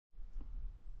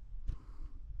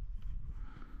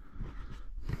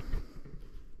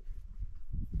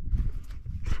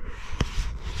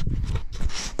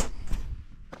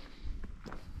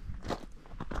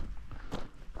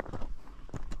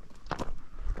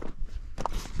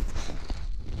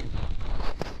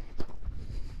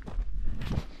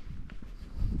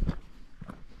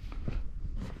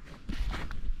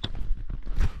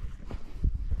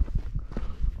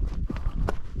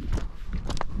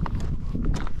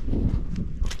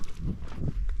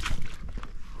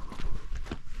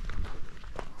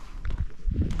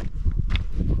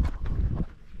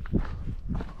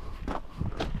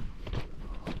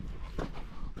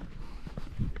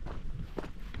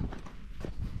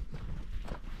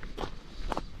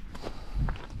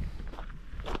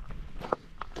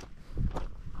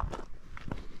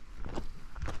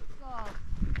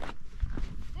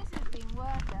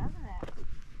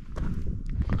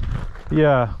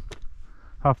Yeah,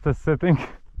 after sitting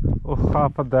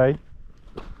half a day.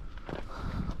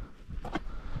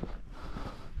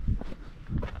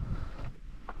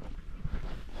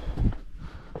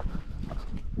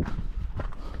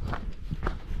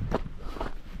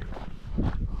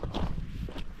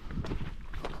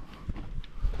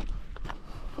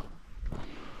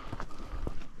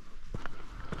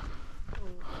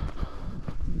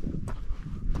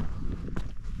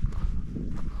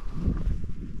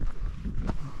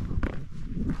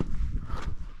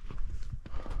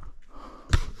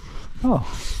 Oh,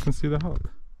 you can see the hut.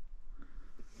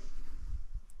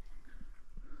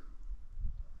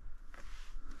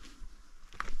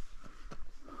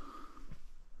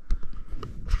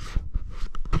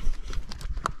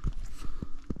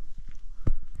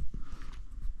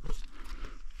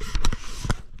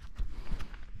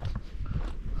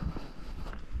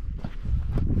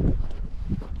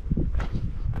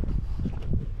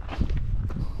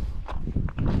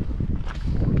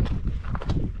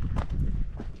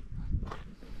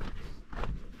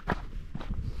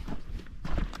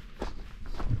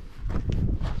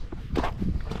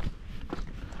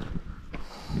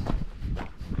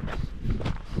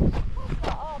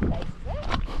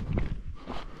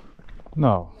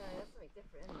 No. No, that's something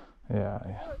different, isn't it? Yeah.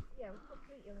 Oh, yeah, we've got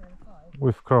Crete on the other side.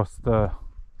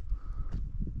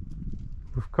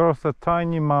 We've crossed a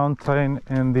tiny mountain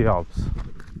in the Alps.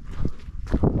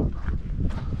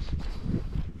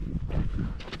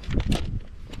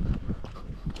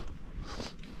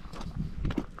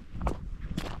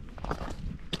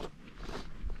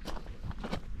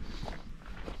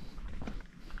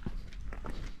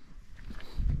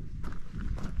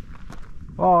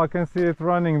 Oh, I can see it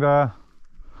running there.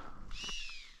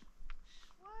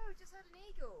 Whoa, just had an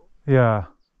eagle. Yeah.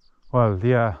 Well,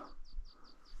 yeah.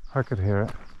 I could hear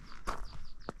it.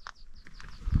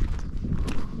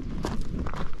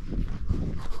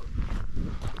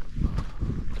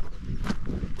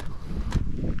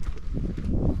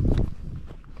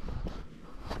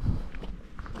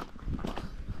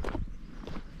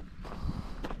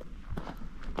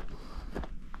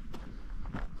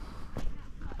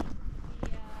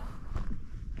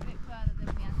 A bit further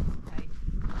than we anticipate.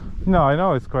 No, I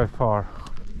know it's quite far.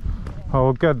 I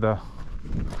will get there.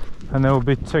 And it will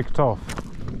be ticked off.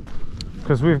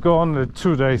 Because we've gone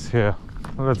 2 days here.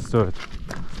 Let's do it.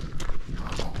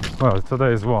 Well,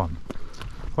 today is 1.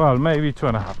 Well, maybe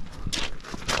 2.5.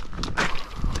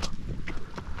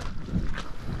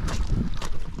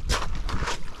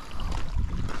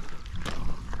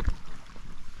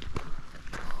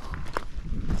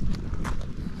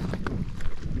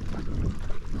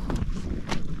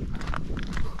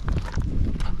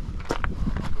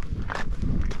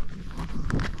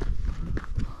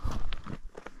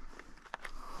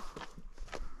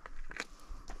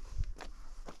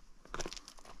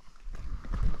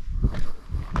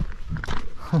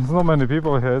 There's not many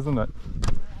people here, isn't it?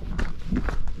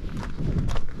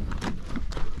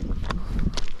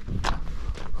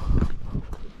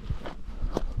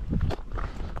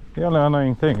 The only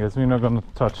annoying thing is we're not gonna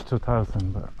touch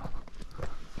 2000, but...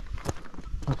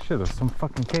 Oh shit, there's some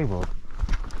fucking cable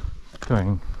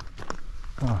going.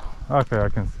 Oh, okay, I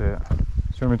can see it. Do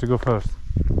you want me to go first?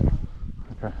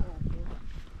 Okay.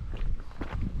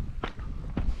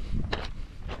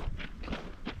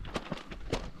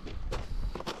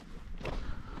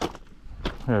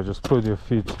 Yeah, just put your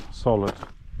feet solid.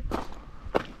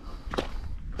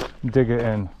 Dig it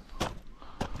in.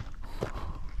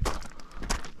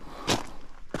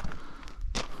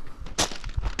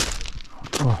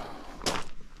 Oh.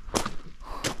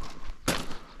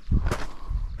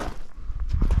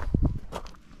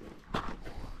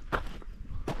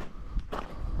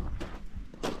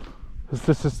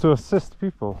 This is to assist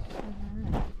people.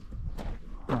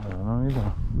 I don't know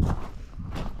either.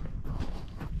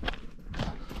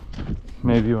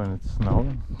 Maybe when it's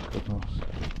snowing, God knows.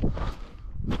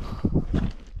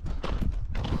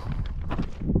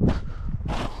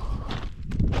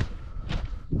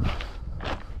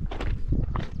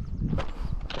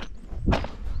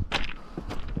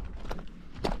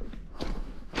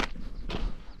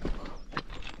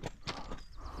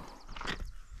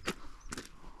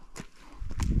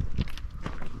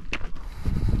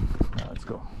 Let's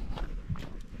go.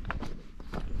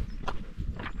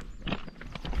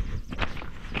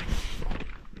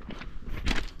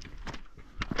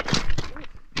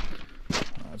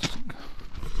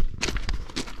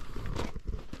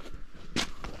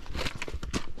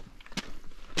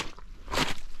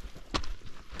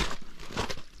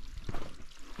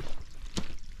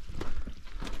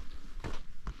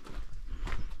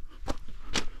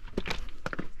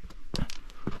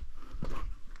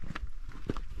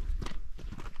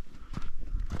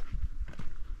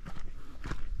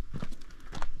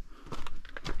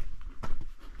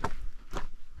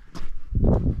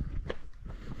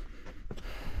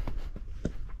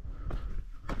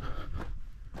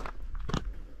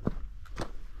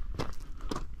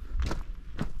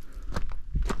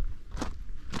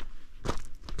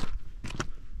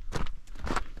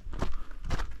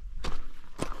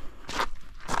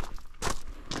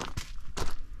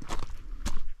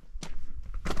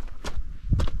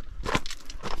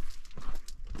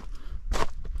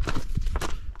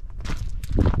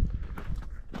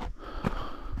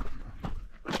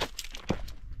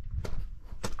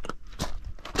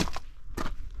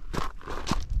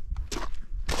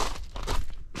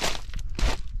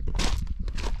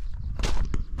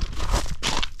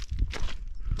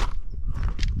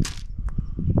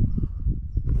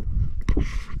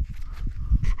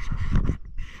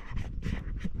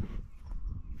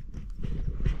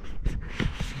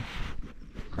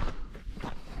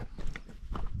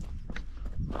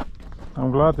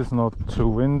 I'm glad it's not too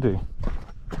windy.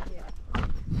 Yeah.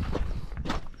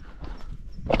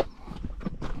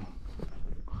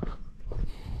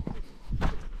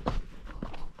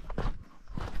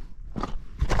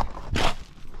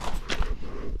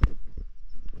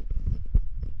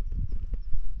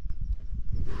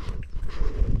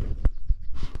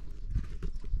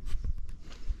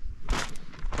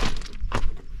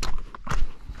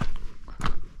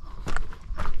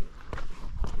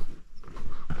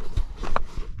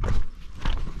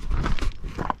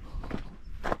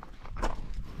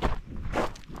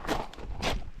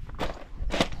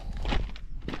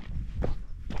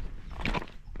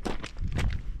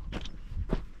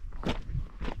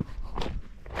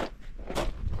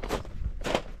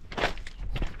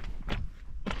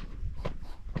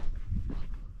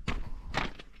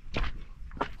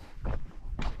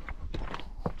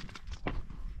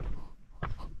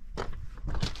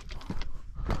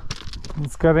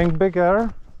 It's getting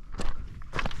bigger.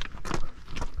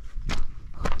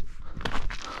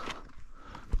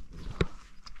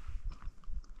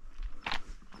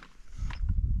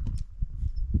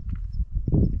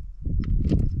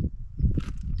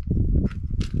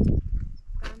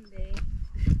 Bambi.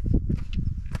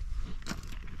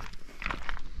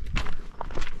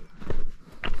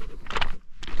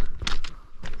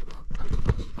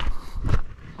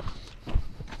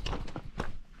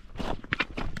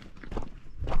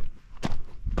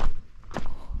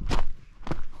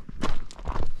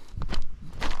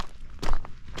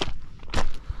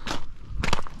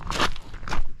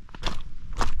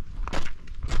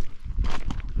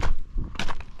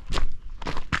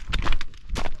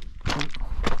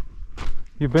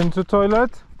 You been to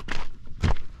toilet?